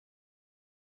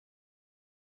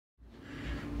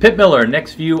Pitt Miller,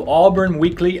 Nextview Auburn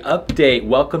Weekly Update.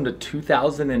 Welcome to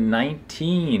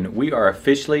 2019. We are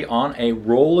officially on a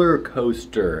roller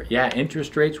coaster. Yeah,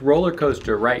 interest rates roller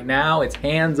coaster. Right now, it's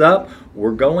hands up.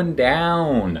 We're going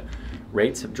down.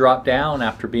 Rates have dropped down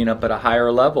after being up at a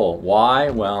higher level.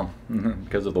 Why? Well,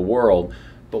 because of the world.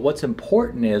 But what's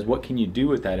important is, what can you do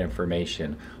with that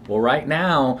information? Well, right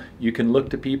now, you can look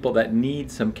to people that need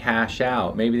some cash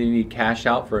out. Maybe they need cash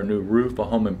out for a new roof, a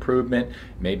home improvement.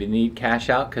 Maybe they need cash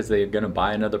out because they're going to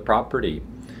buy another property.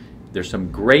 There's some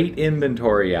great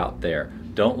inventory out there.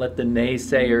 Don't let the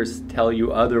naysayers tell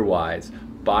you otherwise.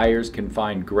 Buyers can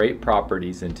find great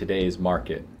properties in today's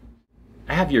market.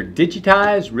 I have your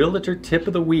digitized realtor tip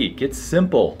of the week. It's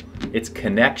simple. It's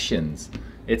connections.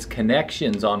 It's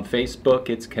connections on Facebook,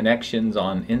 it's connections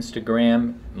on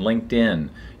Instagram, LinkedIn.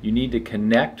 You need to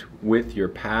connect with your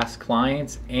past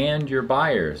clients and your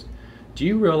buyers. Do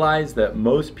you realize that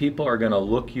most people are going to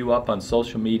look you up on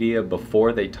social media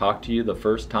before they talk to you the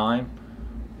first time?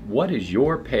 What does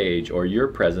your page or your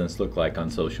presence look like on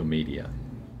social media?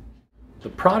 The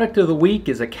product of the week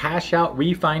is a cash out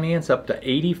refinance up to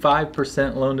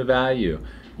 85% loan to value.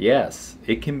 Yes,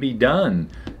 it can be done.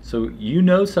 So you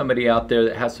know somebody out there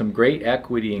that has some great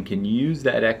equity and can use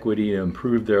that equity to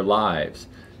improve their lives.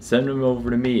 Send them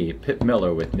over to me, Pitt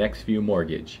Miller with Nextview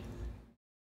Mortgage.